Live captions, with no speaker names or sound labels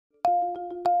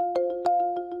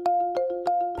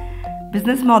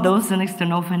Business models and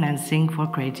external financing for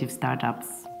creative startups.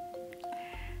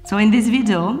 So in this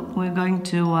video, we're going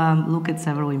to look at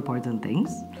several important things.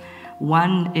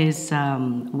 One is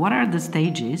what are the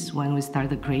stages when we start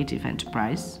a creative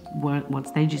enterprise, what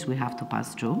stages we have to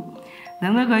pass through.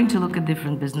 Then we're going to look at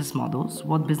different business models,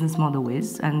 what business model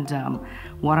is, and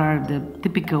what are the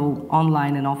typical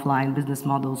online and offline business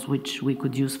models which we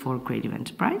could use for creative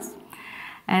enterprise.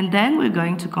 And then we're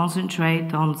going to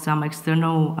concentrate on some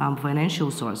external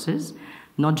financial sources,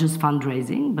 not just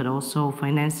fundraising, but also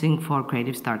financing for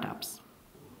creative startups.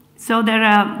 So there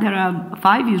are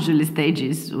 5 usually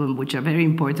stages which are very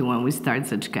important when we start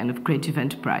such kind of creative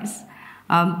enterprise.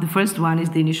 The first one is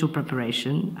the initial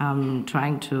preparation,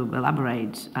 trying to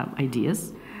elaborate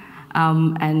ideas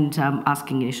and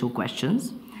asking initial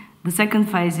questions. The second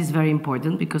phase is very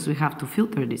important because we have to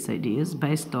filter these ideas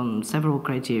based on several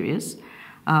criteria.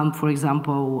 For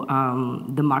example,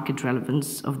 the market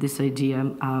relevance of this idea,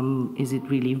 is it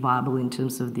really viable in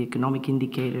terms of the economic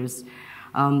indicators,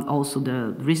 also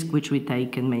the risk which we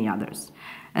take, and many others.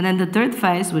 And then the third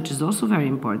phase, which is also very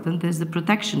important, is the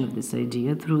protection of this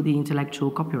idea through the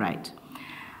intellectual copyright.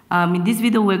 In this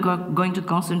video, we're going to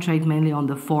concentrate mainly on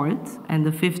the 4th and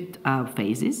the 5th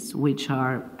phases, which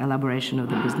are elaboration of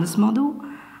the business model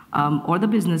or the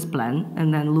business plan,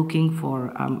 and then looking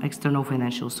for external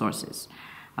financial sources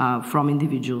from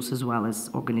individuals as well as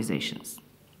organizations.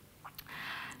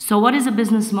 So what is a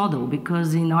business model?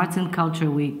 Because in arts and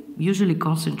culture, we usually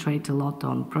concentrate a lot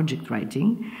on project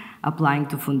writing, applying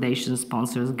to foundations,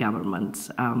 sponsors,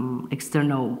 governments,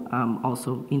 external,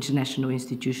 also international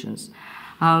institutions.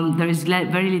 There is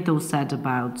very little said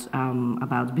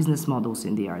about business models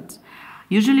in the arts.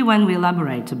 Usually when we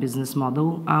elaborate a business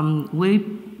model,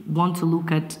 we want to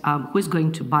look at who is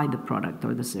going to buy the product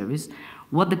or the service,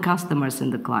 what the customers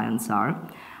and the clients are,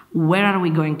 where are we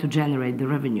going to generate the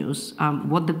revenues,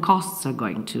 what the costs are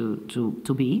going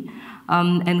to be,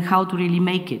 and how to really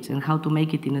make it, and how to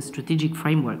make it in a strategic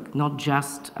framework, not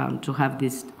just to have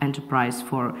this enterprise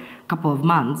for a couple of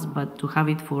months, but to have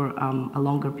it for a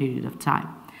longer period of time.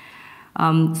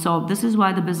 So this is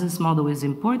why the business model is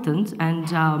important,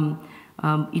 and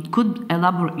it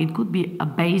could be a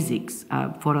basics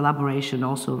for elaboration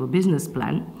also of a business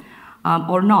plan,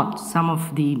 or not. Some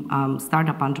of the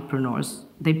startup entrepreneurs,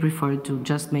 they prefer to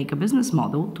just make a business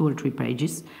model, 2 or 3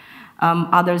 pages.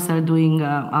 Others are doing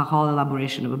a whole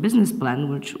elaboration of a business plan,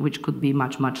 which could be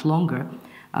much longer,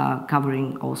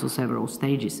 covering also several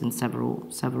stages and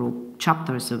several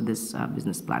chapters of this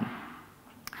business plan.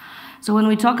 So when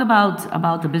we talk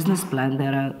about the business plan,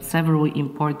 there are several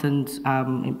important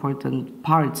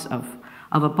parts of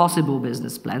a possible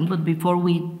business plan. But before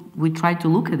we try to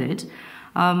look at it,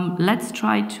 let's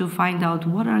try to find out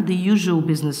what are the usual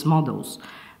business models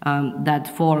that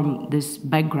form this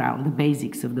background, the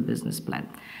basics of the business plan.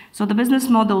 So the business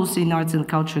models in arts and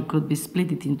culture could be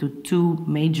split into 2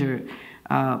 major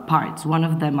parts. One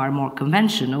of them are more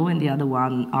conventional and the other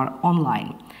one are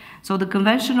online. So the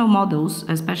conventional models,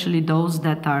 especially those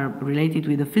that are related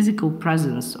with the physical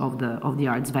presence of the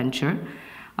arts venture,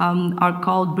 are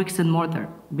called bricks and mortar,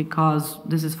 because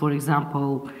this is, for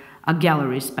example, a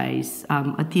gallery space,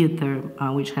 a theater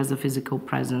which has a physical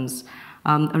presence,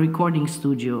 a recording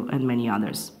studio, and many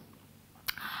others.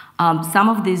 Some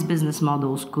of these business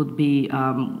models could be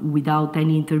without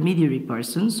any intermediary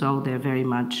person, so they're very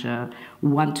much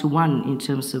one-to-one in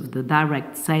terms of the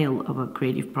direct sale of a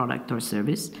creative product or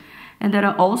service. And there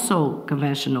are also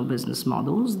conventional business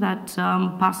models that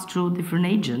pass through different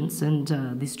agents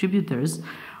and distributors,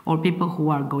 or people who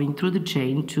are going through the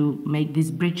chain to make this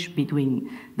bridge between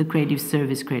the creative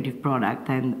service, creative product,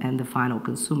 and the final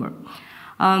consumer.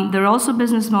 There are also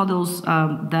business models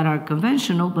that are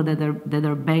conventional, but that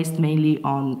are based mainly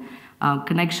on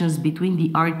connections between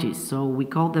the artists. So we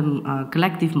call them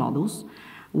collective models,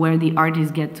 where the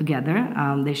artists get together,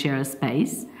 they share a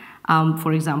space.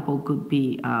 For example, could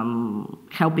be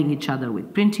helping each other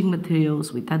with printing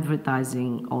materials, with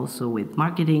advertising, also with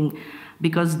marketing,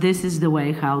 because this is the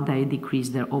way how they decrease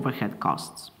their overhead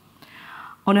costs.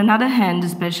 On another hand,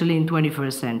 especially in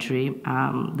 21st century,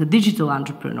 the digital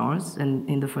entrepreneurs, and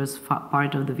in the first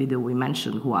part of the video we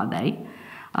mentioned who are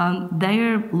they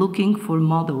are looking for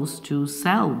models to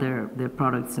sell their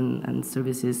products and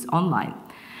services online.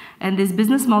 And these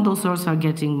business models also are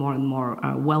getting more and more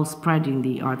well spread in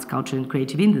the arts, culture, and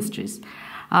creative industries.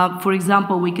 For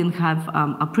example, we can have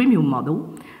a premium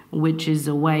model, which is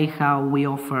a way how we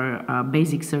offer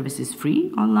basic services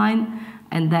free online,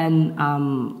 and then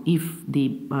if the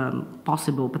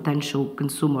possible potential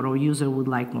consumer or user would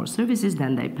like more services,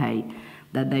 then they pay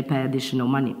additional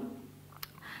money.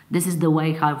 This is the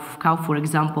way how for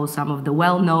example, some of the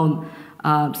well-known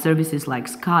services like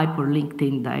Skype or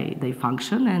LinkedIn, they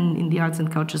function. And in the arts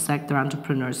and culture sector,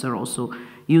 entrepreneurs are also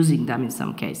using them in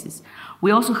some cases.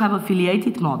 We also have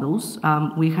affiliated models.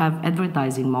 We have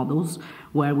advertising models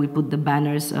where we put the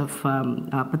banners of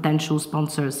potential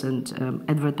sponsors and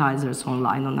advertisers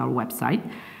online on our website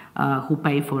who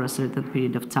pay for a certain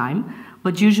period of time.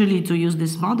 But usually to use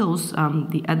these models,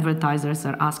 the advertisers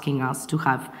are asking us to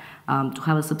have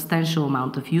a substantial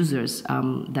amount of users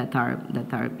that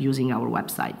are using our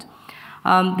website.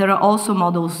 There are also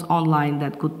models online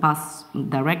that could pass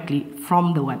directly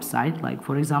from the website, like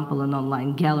for example an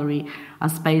online gallery, a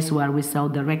space where we sell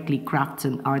directly crafts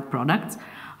and art products,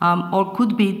 or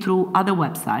could be through other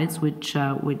websites,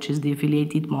 which is the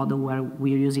affiliated model where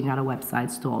we're using other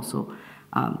websites to also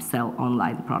sell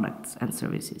online products and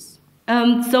services.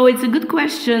 So it's a good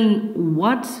question,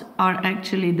 what are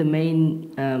actually the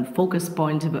main focus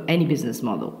points of any business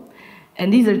model?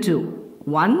 And these are two.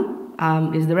 One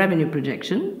is the revenue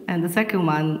projection, and the second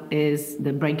one is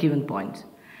the break-even point.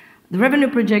 The revenue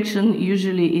projection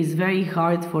usually is very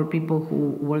hard for people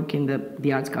who work in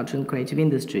the arts, culture, and creative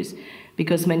industries,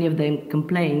 because many of them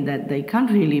complain that they can't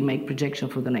really make projection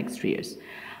for the next 3 years.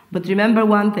 But remember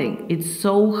one thing, it's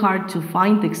so hard to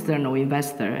find external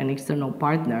investor and external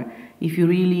partner if you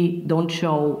really don't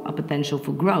show a potential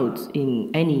for growth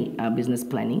in any business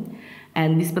planning.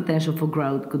 And this potential for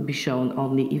growth could be shown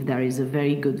only if there is a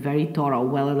very good, very thorough,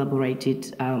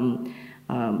 well-elaborated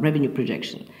revenue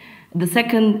projection. The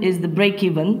second is the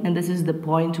break-even, and this is the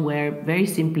point where, very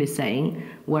simply saying,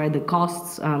 where the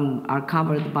costs are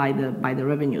covered by the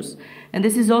revenues. And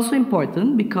this is also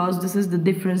important because this is the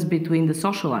difference between the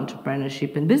social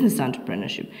entrepreneurship and business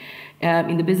entrepreneurship.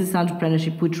 In the business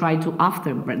entrepreneurship, we try to,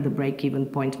 after the break-even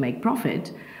point, make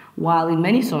profit, while in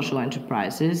many social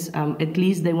enterprises, at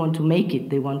least they want to make it.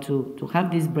 They want to have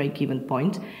this break-even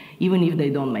point. Even if they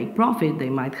don't make profit, they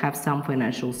might have some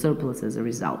financial surplus as a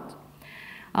result.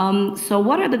 So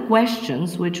what are the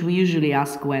questions which we usually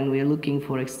ask when we are looking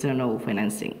for external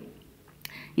financing?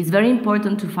 It's very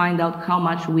important to find out how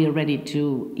much we are ready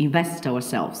to invest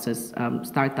ourselves as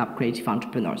startup creative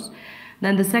entrepreneurs.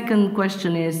 Then the second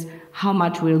question is how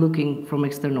much we're looking from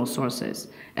external sources,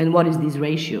 and what is this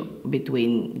ratio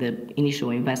between the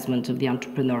initial investment of the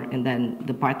entrepreneur and then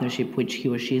the partnership which he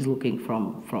or she is looking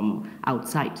from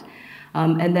outside.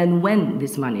 And then when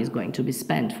this money is going to be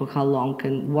spent, for how long,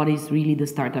 and what is really the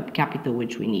startup capital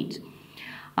which we need.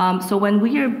 So when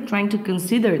we are trying to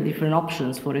consider different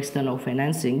options for external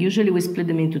financing, usually we split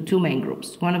them into two main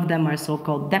groups. One of them are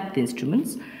so-called debt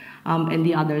instruments, and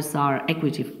the others are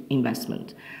equity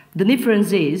investment. The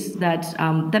difference is that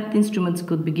debt instruments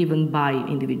could be given by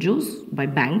individuals, by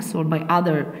banks, or by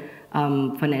other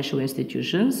financial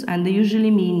institutions, and they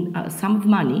usually mean a sum of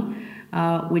money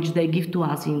which they give to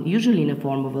us usually in a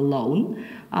form of a loan,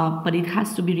 but it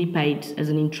has to be repaid as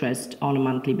an interest on a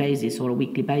monthly basis or a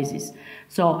weekly basis.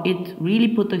 So it really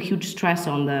put a huge stress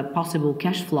on the possible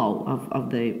cash flow of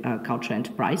the culture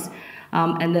enterprise.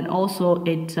 And then also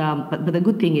but the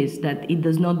good thing is that it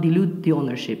does not dilute the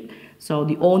ownership. So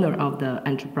the owner of the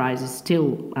enterprise is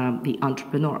still the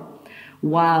entrepreneur.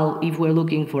 While if we're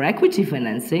looking for equity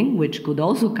financing, which could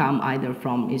also come either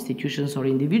from institutions or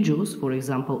individuals, for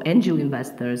example, angel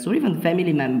investors or even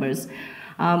family members,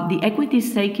 the equity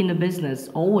stake in the business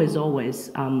always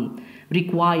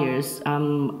requires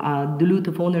a dilute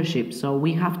of ownership. So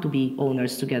we have to be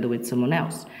owners together with someone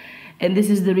else. And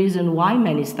this is the reason why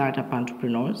many startup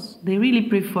entrepreneurs, they really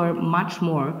prefer much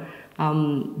more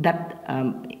debt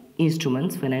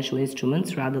instruments, financial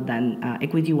instruments, rather than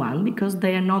equity one, because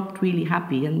they are not really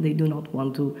happy and they do not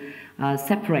want to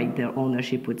separate their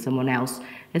ownership with someone else,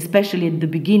 especially at the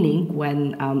beginning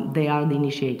when they are the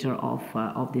initiator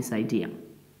of this idea.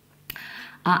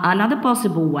 Another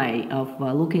possible way of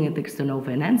looking at external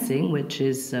financing, which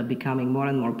is becoming more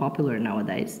and more popular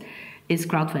nowadays, is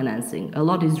crowdfinancing. A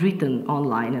lot is written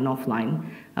online and offline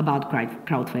about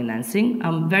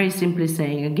crowdfinancing. Very simply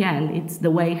saying, again, it's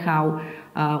the way how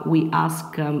we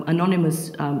ask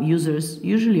anonymous users,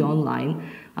 usually online,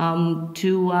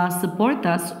 to support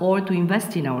us or to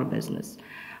invest in our business.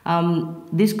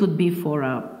 This could be for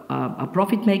a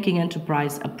profit-making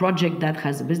enterprise, a project that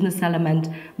has a business element,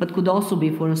 but could also be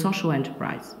for a social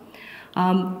enterprise.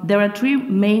 There are three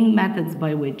main methods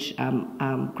by which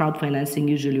crowdfinancing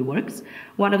usually works.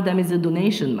 One of them is a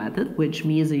donation method, which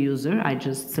me as a user, I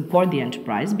just support the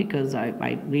enterprise because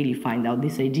I really find out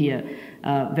this idea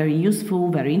very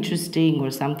useful, very interesting,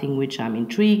 or something which I'm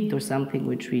intrigued, or something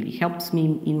which really helps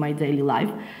me in my daily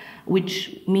life,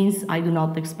 which means I do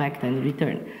not expect any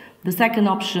return. The second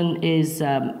option is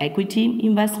equity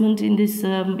investment in this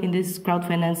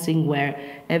crowdfinancing, where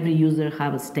every user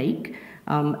have a stake.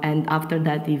 And after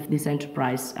that, if this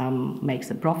enterprise makes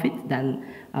a profit, then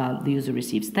the user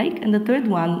receives stake. And the third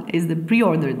one is the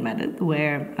pre-ordered method,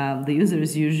 where the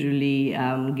users usually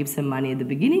give some money at the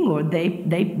beginning, or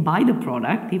they buy the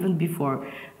product even before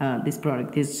this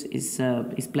product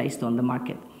is placed on the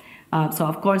market. So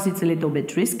of course it's a little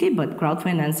bit risky, but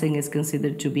crowdfinancing is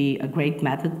considered to be a great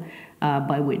method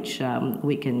by which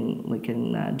we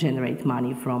can generate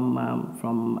money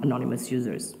from anonymous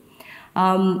users.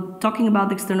 Talking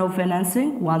about external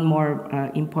financing, one more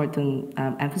important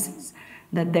emphasis,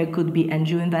 that there could be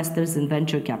angel investors and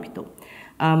venture capital.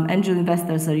 Angel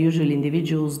investors are usually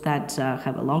individuals that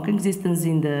have a long existence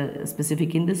in the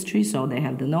specific industry, so they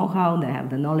have the know-how, they have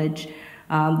the knowledge.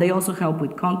 They also help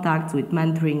with contacts, with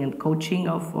mentoring and coaching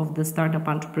of the startup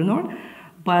entrepreneur.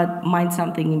 But mind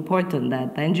something important,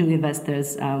 that angel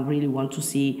investors really want to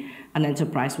see an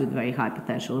enterprise with very high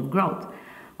potential of growth,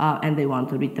 and they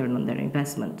want a return on their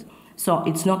investment. So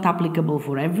it's not applicable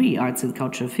for every arts and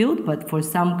culture field, but for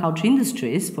some culture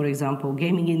industries, for example,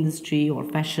 gaming industry or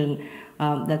fashion,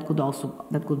 that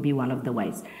could be one of the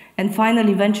ways. And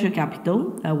finally, venture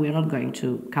capital. We're not going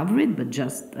to cover it, but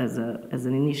just as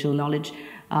an initial knowledge,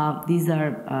 these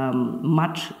are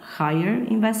much higher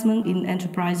investment in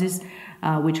enterprises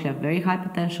which have very high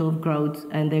potential of growth,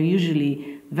 and they're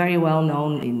usually very well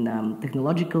known in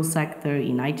technological sector,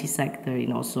 in IT sector,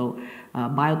 in also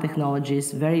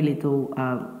biotechnologies. Very little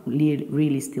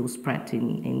really still spread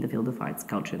in the field of arts,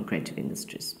 culture, and creative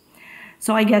industries.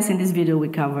 So I guess in this video we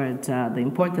covered the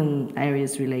important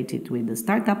areas related with the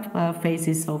startup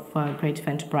phases of creative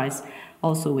enterprise,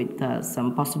 also with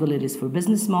some possibilities for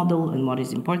business model and what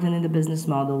is important in the business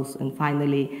models, and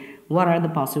finally, what are the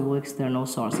possible external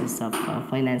sources of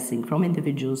financing from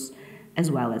individuals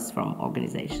as well as from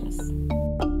organizations.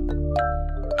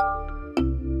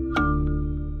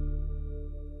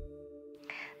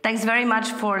 Thanks very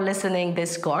much for listening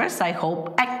this course. I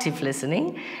hope active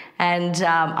listening. And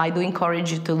I do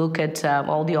encourage you to look at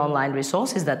all the online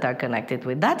resources that are connected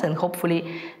with that. And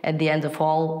hopefully, at the end of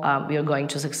all, we are going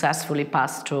to successfully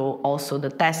pass through also the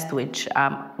test which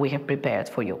we have prepared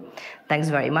for you. Thanks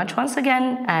very much once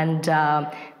again, and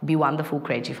be wonderful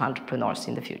creative entrepreneurs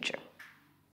in the future.